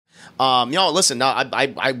Listen, no,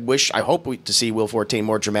 I hope to see Will Forte in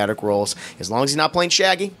more dramatic roles. As long as he's not playing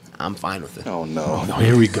Shaggy, I'm fine with it. Oh no!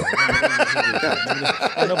 Here we go.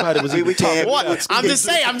 Nobody was. We can't. What? I'm just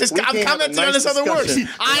saying. I'm commenting on this other works.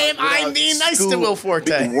 I'm being nice to Will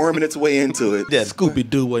Forte. Worming its way into it. Yeah, Scooby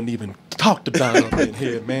Doo wasn't even talked about up in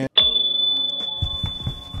here, man.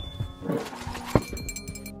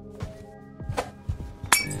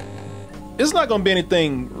 It's not going to be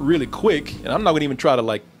anything really quick, and I'm not going to even try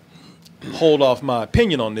to hold off my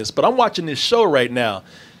opinion on this. But I'm watching this show right now.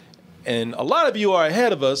 And a lot of you are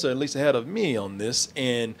ahead of us, or at least ahead of me on this.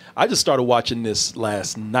 And I just started watching this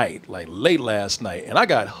last night, late last night. And I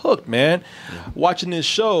got hooked, man, watching this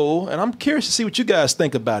show. And I'm curious to see what you guys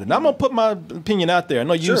think about it. And I'm going to put my opinion out there. I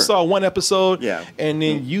know you saw one episode, and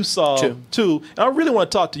then you saw two. And I really want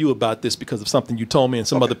to talk to you about this because of something you told me and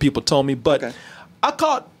some other people told me. But I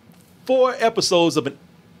caught 4 episodes of an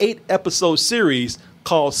 8-episode series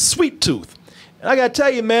called Sweet Tooth. And I got to tell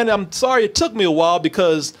you, man, I'm sorry it took me a while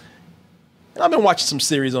because I've been watching some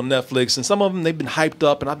series on Netflix, and some of them, they've been hyped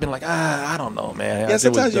up, and I've been like, I don't know, man. Yeah,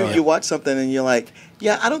 sometimes you watch something, and you're like,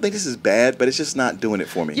 yeah, I don't think this is bad, but it's just not doing it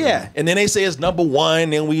for me. Yeah, and then they say it's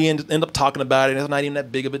 #1, and we end up talking about it, and it's not even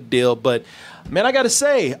that big of a deal. But, man, I got to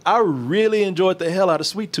say, I really enjoyed the hell out of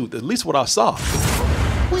Sweet Tooth, at least what I saw.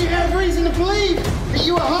 We have reason to believe that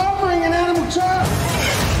you are harboring an animal child.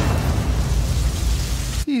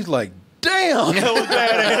 He's like, damn, that was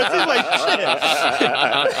badass. He's like,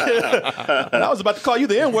 shit. And I was about to call you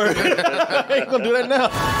the N-word. I ain't gonna do that now.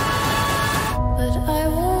 But I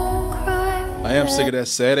won't cry. I am sick of that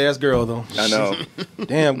sad ass girl though. I know.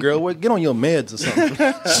 Damn girl, get on your meds or something.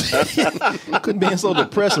 You couldn't be so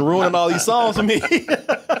depressed and ruining all these songs for me. I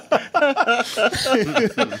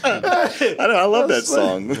know. I love that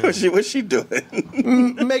song. What's she doing?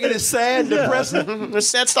 Making it sad, depressing. The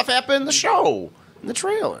sad stuff happened in the show. In the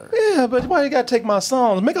trailer. Yeah, but why you gotta take my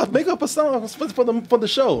songs? Make up a song for the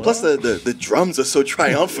show. Plus the drums are so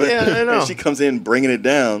triumphant. Yeah, I know. And she comes in bringing it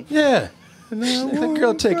down. Yeah. That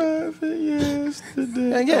girl take girl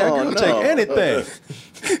take anything.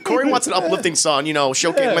 Corey wants an uplifting song, when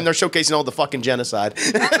they're showcasing all the fucking genocide.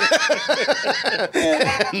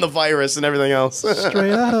 And the virus and everything else.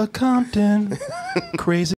 Straight out of Compton.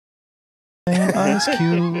 Crazy Ice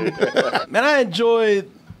Cube. Man, I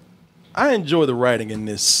enjoy the writing in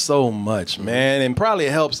this so much, man. And probably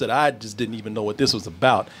it helps that I just didn't even know what this was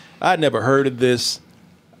about. I'd never heard of this.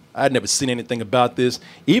 I'd never seen anything about this.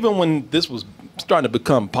 Even when this was starting to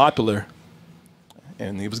become popular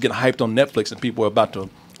and it was getting hyped on Netflix and people were about to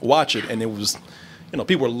watch it, and it was,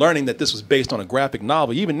 people were learning that this was based on a graphic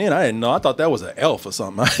novel. Even then, I didn't know. I thought that was an elf or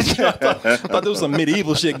something. I thought there was some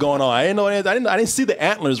medieval shit going on. I didn't know anything. I didn't see the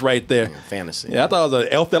antlers right there. Fantasy. Yeah, I thought it was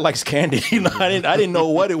an elf that likes candy. I didn't know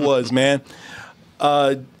what it was, man.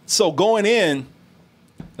 So going in,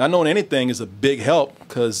 not knowing anything is a big help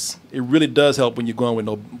because it really does help when you're going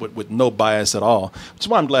with no bias at all. Which is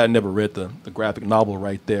why I'm glad I never read the graphic novel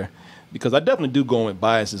right there, because I definitely do go in with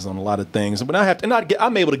biases on a lot of things. But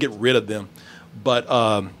I'm able to get rid of them. But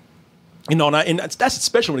and that's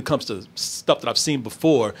especially when it comes to stuff that I've seen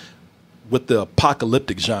before with the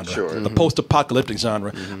apocalyptic genre, the post-apocalyptic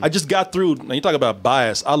genre. I just got through. Now you talk about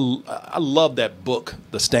bias. I love that book,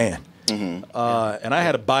 The Stand, and I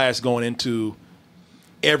had a bias going into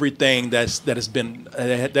everything that has been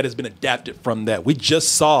adapted from that. We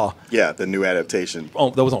just saw the new adaptation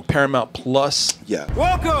that was on Paramount Plus. Yeah.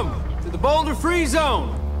 Welcome to the Boulder Free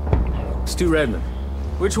Zone. Stu Redmond.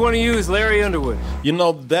 Which one of you is Larry Underwood?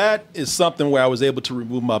 That is something where I was able to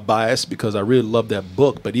remove my bias because I really love that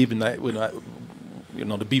book. But even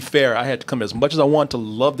to be fair, I had to come as much as I want to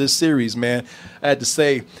love this series, man. I had to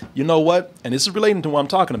say, you know what? And this is relating to what I'm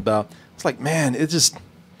talking about. It's like, man, it's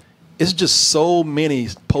just so many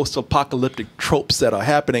post-apocalyptic tropes that are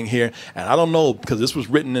happening here, and I don't know because this was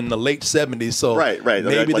written in the late '70s, so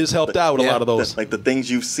maybe this helped out with a lot of those. Like the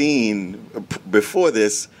things you've seen before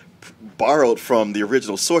this, borrowed from the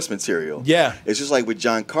original source material. Yeah. It's just like with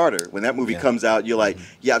John Carter. When that movie comes out, you're like,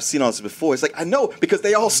 yeah, I've seen all this before. It's like, I know, because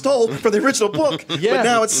they all stole from the original book. But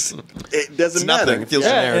now it doesn't matter. Nothing. It feels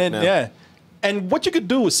generic now. Yeah. And what you could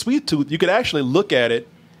do with Sweet Tooth, you could actually look at it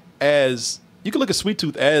as, you could look at Sweet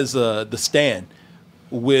Tooth as The Stand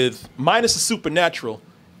with minus the supernatural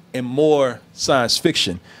and more science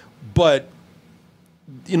fiction. But,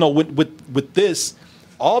 with this,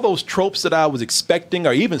 all those tropes that I was expecting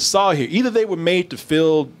or even saw here, either they were made to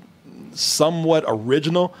feel somewhat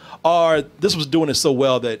original or this was doing it so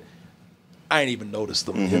well that I ain't even noticed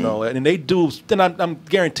them, you know. And they do. Then I'm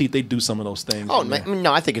guaranteed they do some of those things. Oh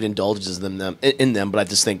no, I think it indulges them in them, but I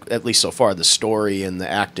just think at least so far the story and the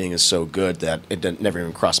acting is so good that it didn't, never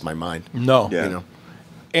even crossed my mind. No, Yeah. You know,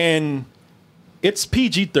 and it's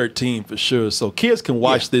PG-13 for sure, so kids can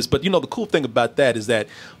watch this. But you know, the cool thing about that is that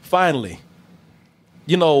finally,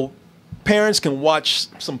 you know, parents can watch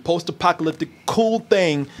some post-apocalyptic cool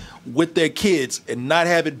thing with their kids and not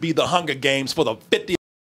have it be the Hunger Games for the 50th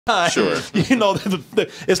time. Sure. You know,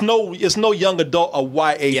 it's no young adult or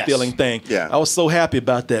YA Yes. feeling thing. Yeah. I was so happy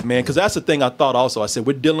about that, man, because that's the thing I thought also. I said,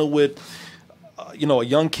 we're dealing with, you know, a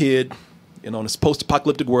young kid, you know, in this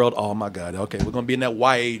post-apocalyptic world. Oh, my God. Okay, we're going to be in that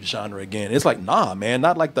YA genre again. It's like, nah, man,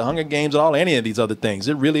 not like the Hunger Games and any of these other things.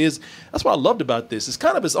 It really is. That's what I loved about this. It's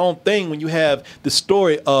kind of its own thing when you have the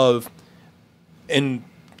story of, and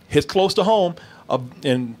hits close to home,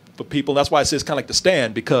 and for people, that's why I say it's kind of like The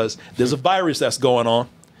Stand, because there's a virus that's going on.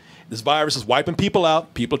 This virus is wiping people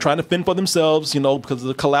out. People are trying to fend for themselves, you know, because of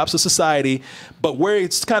the collapse of society. But where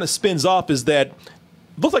it kind of spins off is that it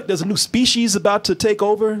looks like there's a new species about to take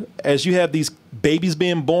over as you have these babies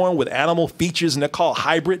being born with animal features, and they're called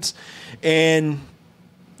hybrids. And,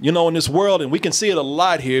 you know, in this world, and we can see it a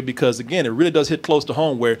lot here because, again, it really does hit close to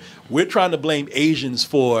home where we're trying to blame Asians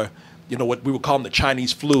for, you know, what we would call them the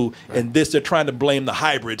Chinese flu. Right. And they're trying to blame the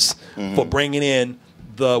hybrids for bringing in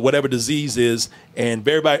the whatever disease is, and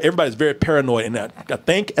everybody's very paranoid. And I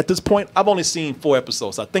think at this point, I've only seen 4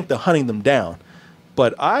 episodes. I think they're hunting them down.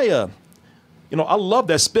 But I love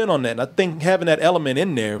that spin on that. And I think having that element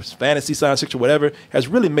in there, fantasy, science fiction, whatever, has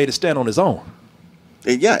really made it stand on its own.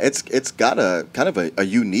 Yeah, it's got a kind of a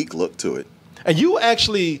unique look to it. And you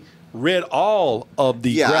actually read all of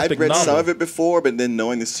the graphic I'd read novel. some of it before, but then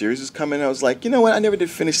knowing the series was coming, I was like, you know what? I never did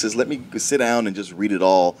finish this. Let me sit down and just read it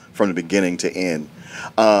all from the beginning to end.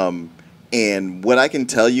 And what I can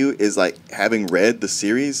tell you is, like, having read the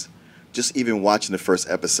series, just even watching the first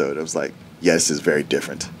episode, I was like, yeah, this is very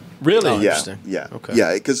different. Really? Oh, Yeah, interesting. yeah, Okay.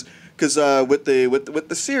 yeah. Because with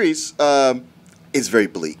the series, it's very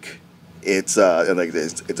bleak. It's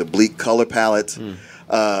it's a bleak color palette.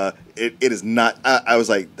 It is not. I was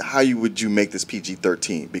like, how would you make this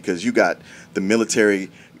PG-13? Because you got the military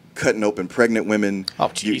cutting open pregnant women. Oh,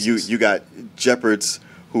 Jesus. You got Jeopards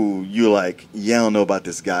who you're like, yeah, I don't know about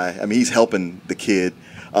this guy. I mean, he's helping the kid,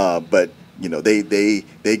 but you know, they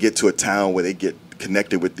get to a town where they get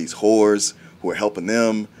connected with these whores who are helping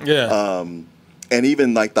them. Yeah. And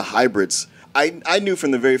even like the hybrids, I knew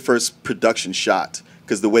from the very first production shot,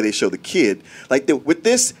 because the way they show the kid, like with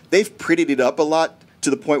this, they've prettied it up a lot to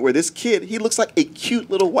the point where this kid, he looks like a cute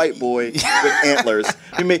little white boy with antlers.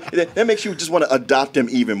 That makes you just want to adopt him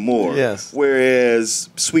even more. Yes. Whereas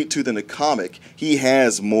Sweet Tooth in the comic, he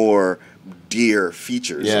has more deer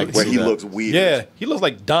features, Yeah, I can where see he that. Yeah. looks weird. He looks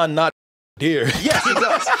like Don Knotts deer. Yeah, he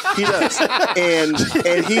does. He does.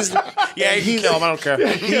 And he's Yeah, you can kill him. I don't care.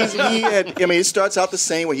 it starts out the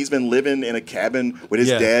same way. He's been living in a cabin with his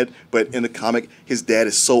Yeah. dad, but in the comic, his dad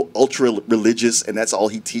is so ultra religious, and that's all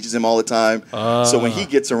he teaches him all the time. So when he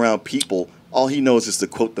gets around people, all he knows is to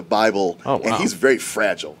quote the Bible, Oh, wow. and he's very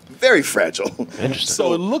fragile. Very fragile. Interesting.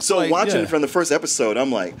 So it looks like, watching yeah. from the first episode,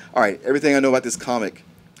 I'm like, all right, everything I know about this comic,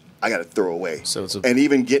 I got to throw away. So it's and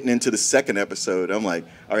even getting into the second episode, I'm like,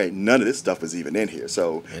 all right, none of this stuff is even in here.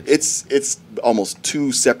 So it's almost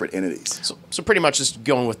 2 separate entities. So pretty much just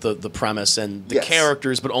going with the premise and the Yes.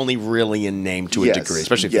 characters, but only really in name to a Yes. degree,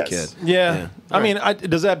 especially if you're a Yes. kid. Yeah. I mean,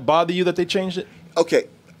 does that bother you that they changed it? Okay,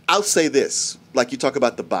 I'll say this. Like you talk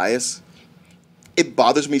about the bias, it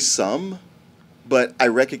bothers me some, but I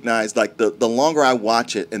recognize, like, the longer I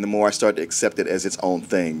watch it and the more I start to accept it as its own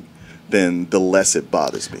thing, then the less it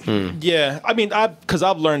bothers me. Yeah. I mean, because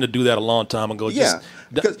I've learned to do that a long time ago. Yeah,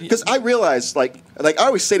 because I realize, like I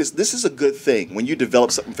always say this is a good thing. When you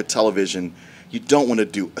develop something for television, you don't want to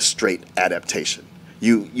do a straight adaptation.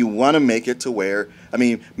 You want to make it to where, I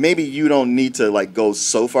mean, maybe you don't need to like go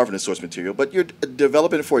so far from the source material, but you're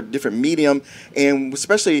developing it for a different medium, and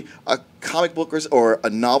especially a comic book or a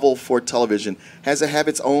novel for television has to have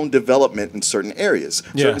its own development in certain areas.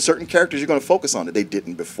 Yeah. Certain characters you're going to focus on that they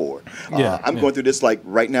didn't before. I'm Yeah. going through this like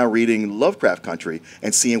right now reading Lovecraft Country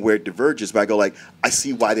and seeing where it diverges, but I go like, I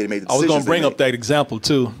see why they made the I was decisions. going to bring they up that example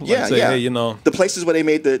too. Like yeah, say, yeah. Hey, you know. The places where they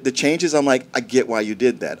made the changes, I'm like, I get why you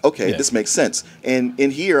did that. Okay, Yeah. this makes sense. And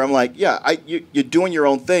in here, I'm like, yeah, you're doing your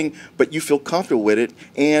own thing, but you feel comfortable with it.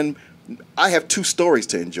 And I have 2 stories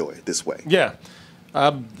to enjoy this way. Yeah.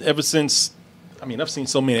 Ever since I mean, I've seen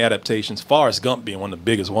so many adaptations. Forrest Gump being one of the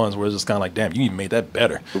biggest ones, where it's just kind of like, damn, you even made that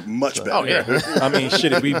better. Much better. Oh yeah. I mean,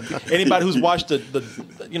 shit. If anybody who's watched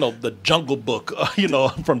the Jungle Book,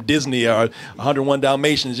 from Disney or 101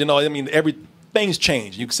 Dalmatians, I mean, everything's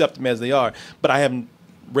changed. You accept them as they are. But I haven't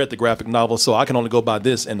read the graphic novel, so I can only go by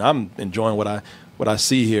this, and I'm enjoying what I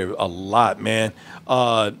see here a lot, man.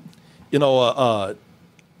 Because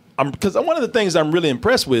one of the things I'm really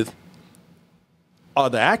impressed with are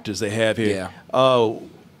the actors they have here. Yeah.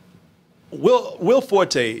 Will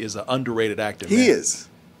Forte is an underrated actor. He man. is.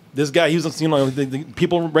 This guy, he was, the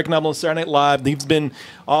people recognize him on Saturday Night Live. He's been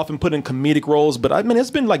often put in comedic roles, but I mean, it's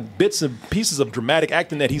been like bits and pieces of dramatic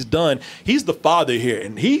acting that he's done. He's the father here,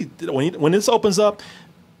 and when this opens up,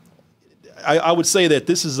 I would say that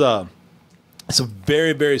this is it's a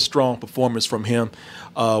very, very strong performance from him,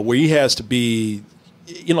 where he has to be,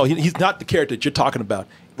 he's not the character that you're talking about.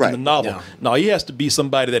 Right. In the novel. Yeah. No, he has to be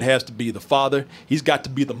somebody that has to be the father. He's got to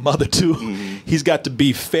be the mother too. Mm-hmm. He's got to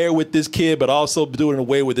be fair with this kid, but also do it in a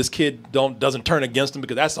way where this kid doesn't turn against him,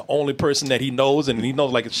 because that's the only person that he knows, and he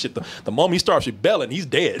knows like shit. The moment he starts rebelling, he's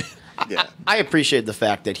dead. Yeah. I appreciate the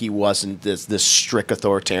fact that he wasn't this strict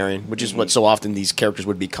authoritarian, which is what so often these characters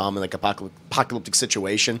would become in like apocalyptic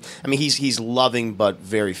situation. I mean, he's loving but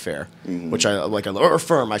very fair, which I like, or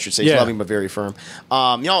firm, I should say. He's Yeah. loving but very firm.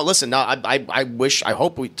 Listen, now I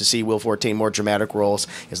hope to see Will Forte in more dramatic roles.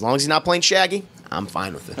 As long as he's not playing Shaggy, I'm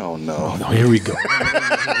fine with it. Oh no. Oh, here we go.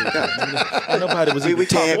 Nobody was We even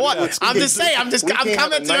can't- talking. What? I'm just saying. I'm We can't have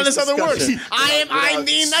commenting a on nice this other words. discussion I'm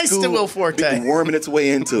being nice to Scoop Will Forte. worming its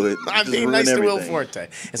way into it. I'm Just being ruin nice to Will everything. Forte.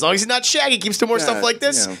 As long as he's not Shaggy, keeps to more stuff God, like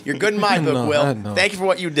this, yeah. you're good in my book, know, Will. I know. Thank you for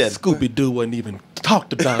what you did. Scooby Doo wasn't even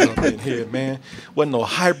talked about up in here, man. Wasn't no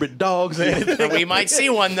hybrid dogs or anything. We might see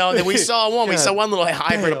one, though. That we saw one. We God saw one little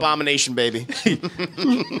hybrid damn. abomination, baby.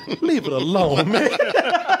 Leave it alone, man.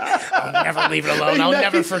 I'll never leave it alone. I'll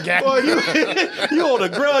never forget. Boy, you hold a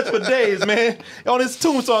grudge for days, man. On this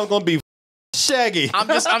tombstone, gonna be Shaggy. I'm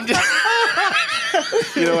just.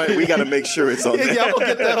 You know what? We got to make sure it's on there. Yeah, I'm gonna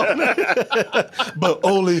get that on there. But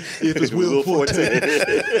only if it's Will Forte.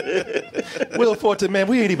 Will Forte, man,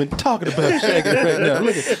 we ain't even talking about Shaggy right now.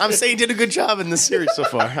 Look at I'm saying he did a good job in this series so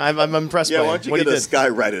far. I'm impressed Yeah, by why him. don't you What get he a did.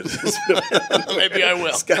 skywriter? Maybe I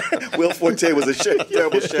will. Will Forte was a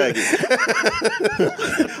terrible Shaggy.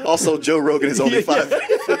 Also, Joe Rogan is only 5'3".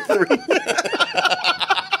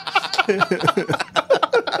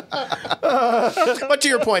 But to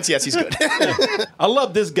your points, yes, he's good. I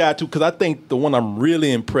love this guy too, because I think the one I'm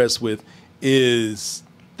really impressed with is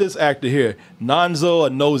this actor here, Nonzo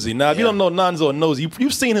Anozie. Now, if you don't know Nonzo Anozie,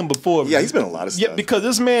 you've seen him before. Yeah, he's been in a lot of stuff. Yeah, because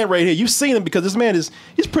this man right here, you've seen him because this man he's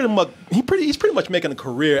pretty much making a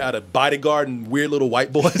career out of bodyguard and weird little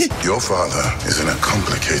white boys. Your father is in a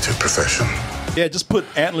complicated profession. Yeah, just put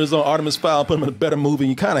antlers on Artemis Fowl, put him in a better movie, and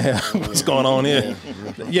you kind of have what's going on here.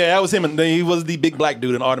 Yeah, that was him. And he was the big black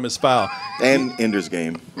dude in Artemis Fowl. And Ender's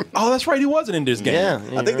Game. Oh, that's right, he wasn't in this game. Yeah.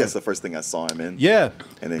 I think that's the first thing I saw him in. Yeah.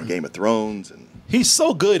 And then Game of Thrones. And He's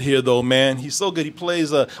so good here, though, man. He's so good. He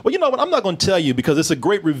plays. Well, you know what? I'm not going to tell you because it's a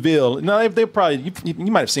great reveal. Now, they probably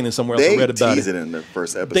you might have seen it somewhere else. they or read about tease it. it in the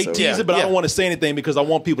first episode. They tease it, but I Yeah. don't want to say anything because I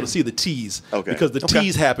want people to see the tease. Okay. Because the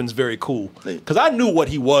tease happens very cool. Hey. Because I knew what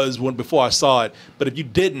he was before I saw it, but if you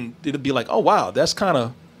didn't, it'd be like, oh wow, that's kind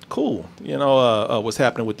of cool. You know, what's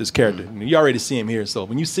happening with this character? You already see him here, so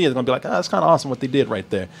when you see it, it's gonna be like, that's kind of awesome what they did right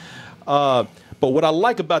there. But what I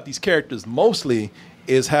like about these characters mostly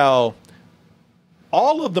is how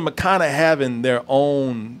all of them are kind of having their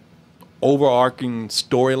own overarching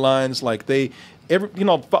storylines. Like a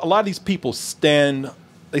lot of these people stand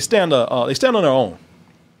on their own.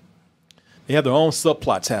 They have their own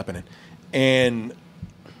subplots happening, and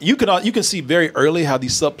you can see very early how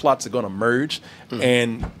these subplots are going to merge.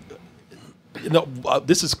 And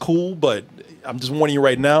this is cool, but I'm just warning you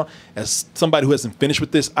right now, as somebody who hasn't finished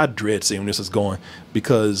with this, I dread seeing where this is going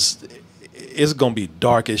because it's going to be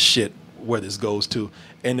dark as shit where this goes to.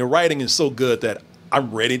 And the writing is so good that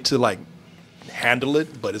I'm ready to handle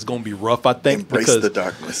it, but it's going to be rough, I think. Embrace because the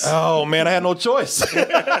darkness. Oh man, I had no choice.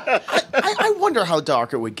 I wonder how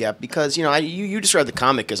dark it would get because you described the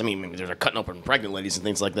comic as they're cutting open pregnant ladies and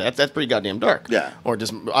things like that. That's pretty goddamn dark. Yeah. Or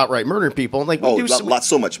just outright murdering people.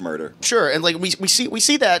 So much murder. Sure, and we see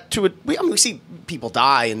that we see people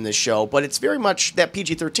die in this show, but it's very much that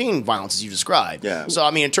PG-13 violence as you described. Yeah. So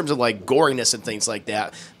in terms of goriness and things like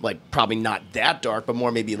that, probably not that dark, but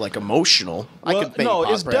more maybe emotional. Well,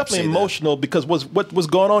 no, it's definitely emotional because what was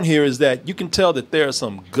going on here is that you can tell that there are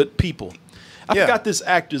some good people. I forgot this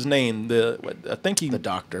actor's name. The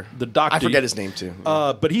doctor. The doctor. I forget his name too.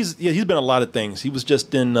 But he's been in a lot of things. He was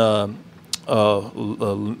just in Leona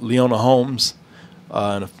Holmes.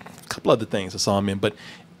 and a couple other things I saw him in. But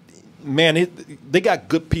man, they got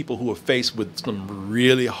good people who are faced with some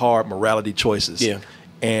really hard morality choices. Yeah.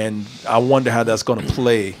 And I wonder how that's going to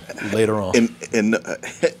play later on.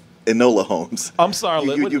 Enola Holmes. I'm sorry.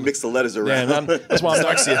 You mix the letters around. Man, that's why I'm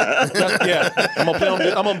dyslexia. Yeah, I'm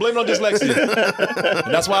gonna blame it on dyslexia.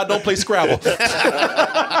 And that's why I don't play Scrabble.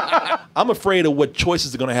 I'm afraid of what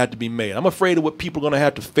choices are gonna have to be made. I'm afraid of what people are gonna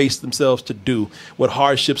have to face themselves to do, what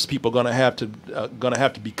hardships people are gonna have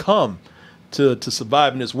to become to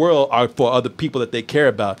survive in this world, or for other people that they care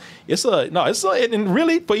about. And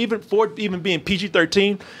really for even being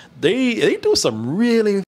PG-13, they do some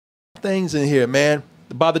really things in here, man.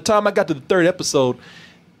 By the time I got to the third episode,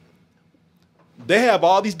 they have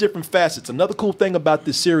all these different facets. Another cool thing about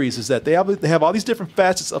this series is that they have all these different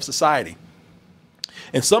facets of society.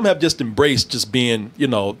 And some have just embraced just being,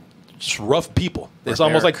 just rough people. It's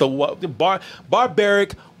almost like the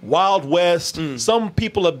barbaric, Wild West. Some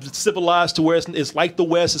people are civilized to where it's like the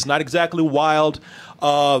West. It's not exactly wild.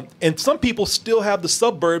 And some people still have the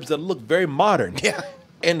suburbs that look very modern. Yeah.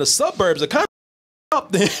 And the suburbs are kind of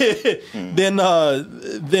than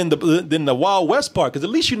the Wild West part, because at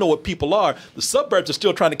least you know what people are. The suburbs are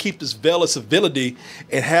still trying to keep this veil of civility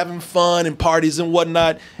and having fun and parties and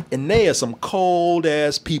whatnot, and they are some cold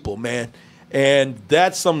ass people, man. And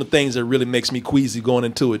that's some of the things that really makes me queasy going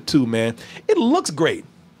into it too, man. It looks great.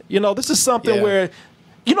 This is something where,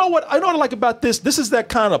 you know what I like about this? This is that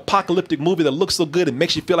kind of apocalyptic movie that looks so good it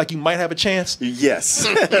makes you feel like you might have a chance. Yes.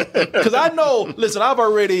 Because I know, listen, I've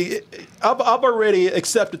already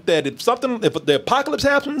accepted that if the apocalypse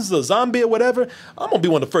happens, a zombie or whatever, I'm gonna be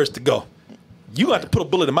one of the first to go. You got to put a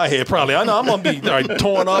bullet in my head, probably. I know I'm gonna be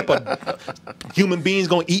torn up, or human beings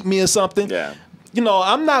gonna eat me or something. Yeah.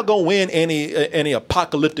 I'm not gonna win any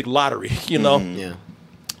apocalyptic lottery. Yeah.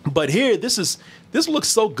 But here, this looks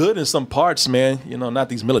so good in some parts, man. Not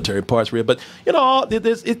these military parts, really, but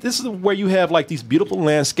this is where you have like these beautiful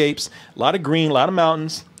landscapes, a lot of green, a lot of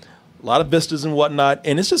mountains, a lot of vistas and whatnot,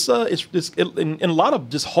 and it's just and a lot of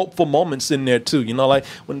just hopeful moments in there too. Like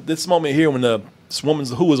when this moment here, when this woman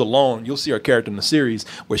who is alone, you'll see her character in the series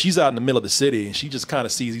where she's out in the middle of the city and she just kind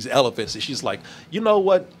of sees these elephants and she's like, you know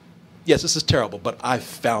what? Yes, this is terrible, but I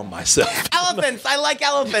found myself. Elephants. I like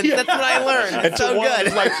elephants. That's what I learned. It's so good.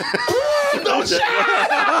 It's like,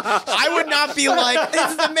 I would not be like,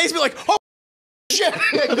 this makes me like, oh, shit.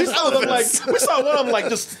 We saw one of them like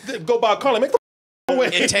just go by a car, like, make the away.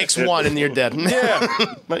 It takes one and you're dead.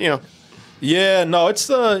 Yeah. But, Yeah, no, it's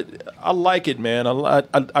I like it, man.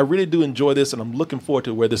 I really do enjoy this, and I'm looking forward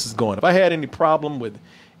to where this is going. If I had any problem with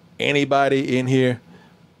anybody in here,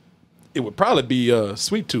 it would probably be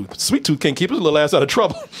Sweet Tooth. Sweet Tooth can't keep his little ass out of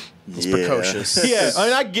trouble. He's precocious. Yeah, I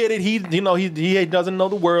mean, I get it. He doesn't know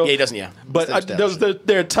the world. Yeah, he doesn't. Yeah, but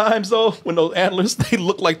there are times though when those antlers they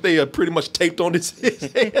look like they are pretty much taped on his head.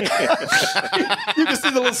 You can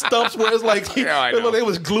see the little stumps where it's like it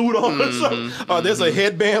was glued on or something. There's a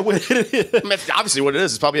headband with it. I mean, obviously, what it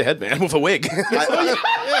is probably a headband with a wig. Yeah,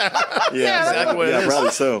 exactly what it is.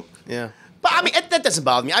 Probably so. Yeah. But I mean, that doesn't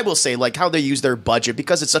bother me. I will say, like, how they use their budget,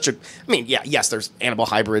 because it's such a. I mean, yes, there's animal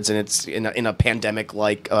hybrids, and it's in a pandemic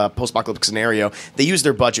like post-apocalyptic scenario. They use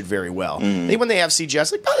their budget very well. When they have CGI,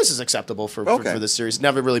 it's like, this is acceptable for this series. It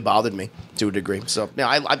never really bothered me to a degree. So yeah,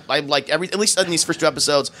 I like at least in these first two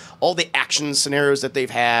episodes, all the action scenarios that they've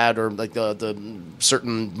had, or like the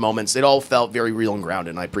certain moments, it all felt very real and grounded,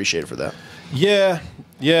 and I appreciate it for that. Yeah.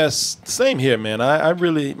 Yes, same here, man. I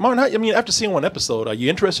really, Martin. I mean, after seeing one episode, are you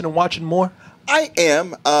interested in watching more? I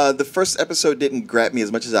am. The first episode didn't grab me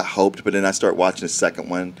as much as I hoped, but then I started watching the second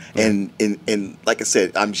one, and like I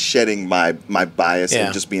said, I'm shedding my bias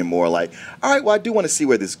and just being more like, all right, well, I do want to see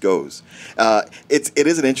where this goes. It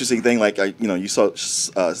is an interesting thing. Like you saw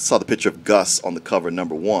the picture of Gus on the cover,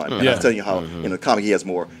 number 1. And I was telling you how in the comic he has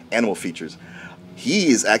more animal features. He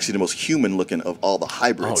is actually the most human looking of all the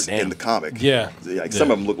hybrids in the comic. Yeah. Like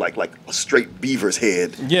some of them look like a straight beaver's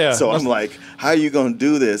head. Yeah. So I'm like, how are you going to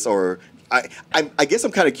do this? Or I guess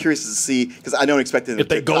I'm kind of curious to see, because I don't expect them if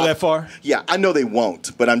they go that far. Yeah, I know they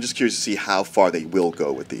won't, but I'm just curious to see how far they will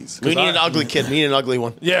go with these. We need an ugly kid. We need an ugly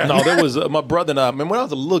one. Yeah. No, there was my brother and I. I mean, when I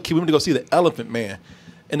was a little kid, we went to go see the Elephant Man.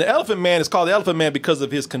 And the Elephant Man is called the Elephant Man because of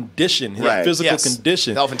his condition, his physical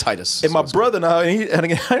condition. Elephantitis. And my brother and I, and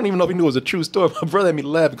again, I didn't even know if he knew it was a true story. My brother had me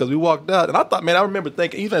laugh because we walked out. And I thought, man, I remember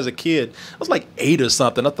thinking, even as a kid, I was like 8 or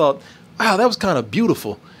something. I thought, wow, that was kind of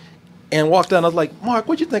beautiful. And walked out, and I was like, Mark,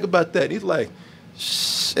 what'd you think about that? And he's like,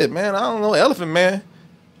 shit, man, I don't know, Elephant Man.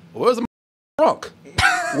 Where's the trunk?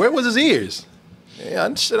 Where was his ears?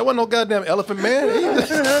 Yeah, shit, I wasn't no goddamn Elephant Man.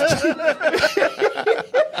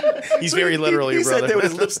 He's very literally your he brother. sat there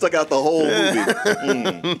with his lips stuck out the whole movie.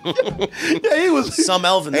 Yeah, he was. Some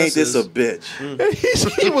Elvin. Ain't this a is.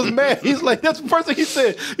 bitch? He was mad. He's like, that's the first thing he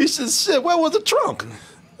said. He said, shit, where was the trunk?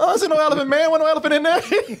 Oh, I said, no elephant, man. What no elephant in there?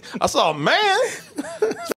 I saw a man.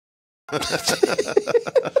 Oh,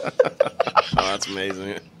 that's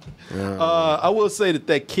amazing. I will say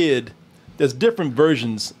that kid, there's different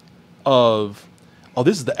versions of. Oh,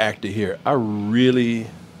 this is the actor here. I really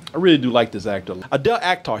do like this actor. Adele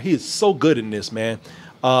Akhtar. He is so good in this, man.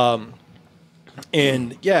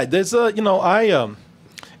 And yeah, there's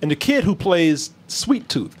and the kid who plays Sweet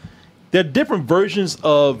Tooth. There are different versions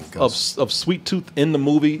of Sweet Tooth in the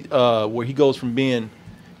movie where he goes from being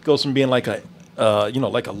like a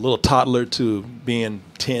like a little toddler to being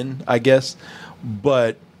 10, I guess.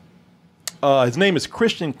 But his name is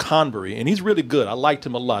Christian Convery, and he's really good. I liked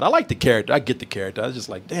him a lot. I like the character. I get the character. I was just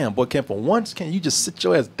like, damn, boy, for once, can you just sit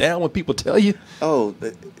your ass down when people tell you? Oh,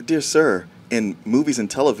 dear sir, in movies and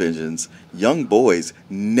televisions, young boys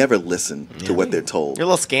never listen to what they're told. You're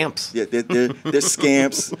little scamps. Yeah, they're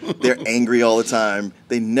scamps. They're angry all the time.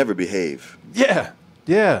 They never behave. Yeah,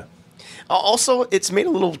 yeah. Also, it's made a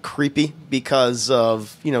little creepy because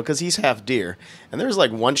of, because he's half deer. And there's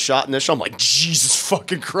like one shot in this show, I'm like, Jesus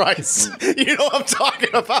fucking Christ. You know what I'm talking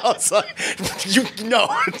about? It's like,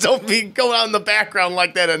 don't be going out in the background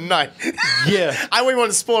like that at night. Yeah. I don't even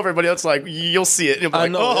want to spoil everybody else. Like, you'll see it. You'll be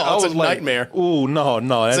like, oh, it's a nightmare. Ooh, no.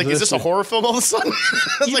 It's like, is this a horror film all of a sudden?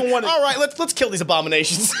 It's like, all right, let's kill these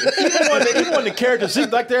abominations. even when the characters,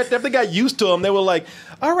 like after they got used to them, they were like,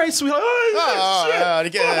 all right, sweetheart.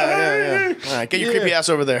 Yeah. All right, get your creepy ass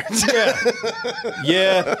over there.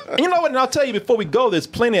 Yeah. And you know what? And I'll tell you before we go, there's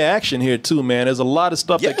plenty of action here too, man. There's a lot of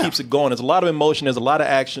stuff that keeps it going. There's a lot of emotion. There's a lot of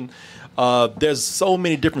action. There's so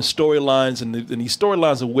many different storylines, and these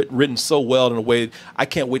storylines are written so well in a way. I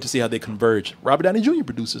can't wait to see how they converge. Robert Downey Jr.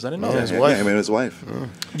 produces. I didn't know that. His wife.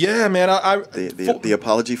 Yeah, man. The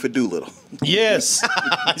apology for Doolittle. Yes.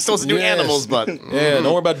 He's supposed to do animals, but yeah, don't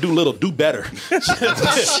worry about Doolittle. Do better.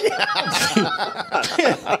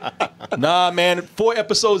 Nah, man. 4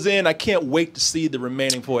 episodes in, I can't wait to see the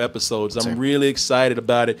remaining 4 episodes. I'm really excited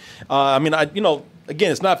about it.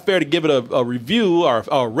 Again, it's not fair to give it a review or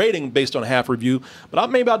a rating based on a half review, but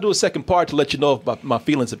maybe I'll do a second part to let you know if my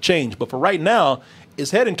feelings have changed. But for right now,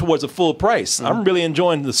 it's heading towards a full price. Mm-hmm. I'm really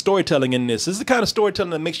enjoying the storytelling in this. This is the kind of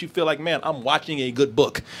storytelling that makes you feel like, man, I'm watching a good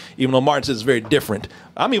book, even though Martin says it's very different.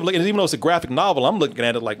 I'm even looking, even though it's a graphic novel, I'm looking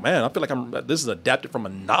at it like, man, I feel like this is adapted from a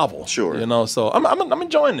novel. Sure. So I'm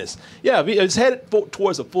enjoying this. Yeah, it's headed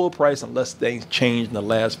towards a full price unless things change in the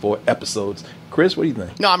last 4 episodes. Chris, what do you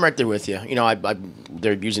think? No, I'm right there with you.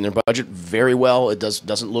 They're using their budget very well. It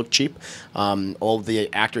doesn't look cheap. All of the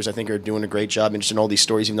actors, I think, are doing a great job in all these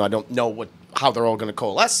stories, even though I don't know how they're all going to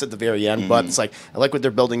coalesce at the very end. Mm-hmm. But it's like, I like what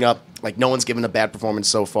they're building up. Like, no one's given a bad performance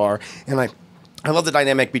so far. And I love the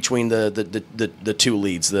dynamic between the 2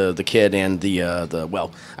 leads, the kid and the I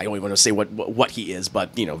don't even want to say what he is,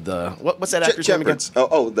 but what's that actor's name again?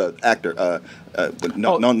 The actor,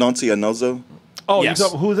 Nonsi Anozo. Oh, yes.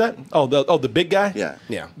 Who's that? The big guy? Yeah.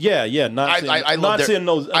 I love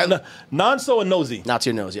Nonso and Nosy. Not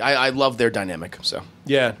too nosy. I love their dynamic. So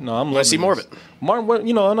yeah, no, I'm. I see more of it.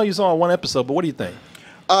 Martin, I know you saw 1 episode, but what do you think?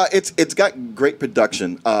 It's got great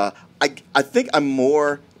production. I think I'm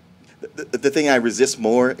more. The thing I resist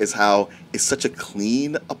more is how it's such a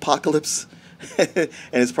clean apocalypse, and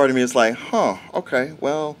it's part of me is like, okay,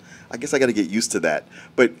 well, I guess I got to get used to that.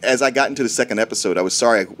 But as I got into the 2nd episode, I was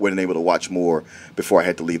sorry I wasn't able to watch more before I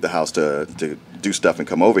had to leave the house to do stuff and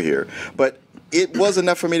come over here. But it was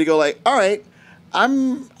enough for me to go like, all right,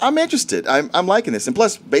 I'm interested. I'm liking this. And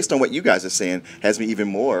plus, based on what you guys are saying, has me even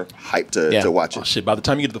more hyped to watch it. Oh, shit. By the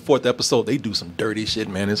time you get to the 4th episode, they do some dirty shit,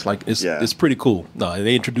 man. It's like, it's pretty cool. No,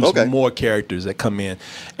 they introduce more characters that come in.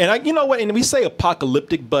 And you know what? And we say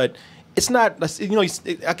apocalyptic, but it's not,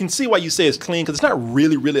 I can see why you say it's clean because it's not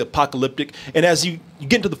really, really apocalyptic. And as you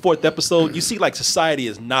get into the 4th episode, you see like society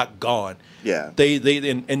is not gone. Yeah.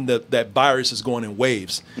 That virus is going in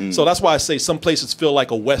waves. Mm. So that's why I say some places feel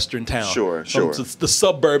like a Western town. Sure. The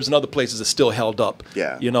suburbs and other places are still held up.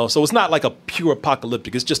 Yeah. So it's not like a pure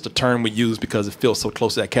apocalyptic. It's just a term we use because it feels so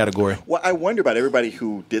close to that category. Well, I wonder about everybody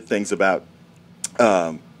who did things about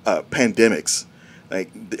pandemics.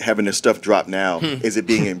 Like having their stuff drop now, is it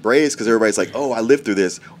being embraced because everybody's like, "Oh, I lived through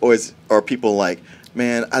this," or are people like,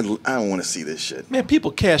 "Man, I don't want to see this shit." Man, people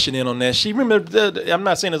cashing in on that shit. Remember, I'm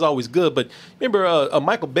not saying it's always good, but remember,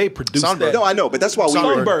 Michael Bay produced that. No, I know, but that's why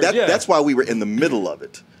that's why we were in the middle of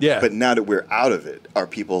it. Yeah. But now that we're out of it, are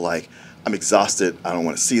people like, I'm exhausted, I don't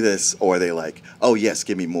want to see this, or are they like, oh yes,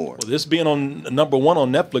 give me more? Well, this being on #1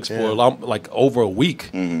 on Netflix for like over a week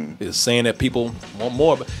is saying that people want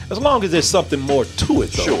more. But as long as there's something more to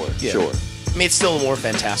it, though. Sure, Yeah. sure. I mean, it's still more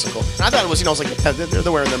fantastical. And I thought it was, I was like,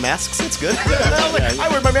 they're wearing their masks. That's good. I was like, I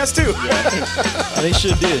wear my mask too. They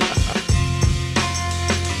sure did.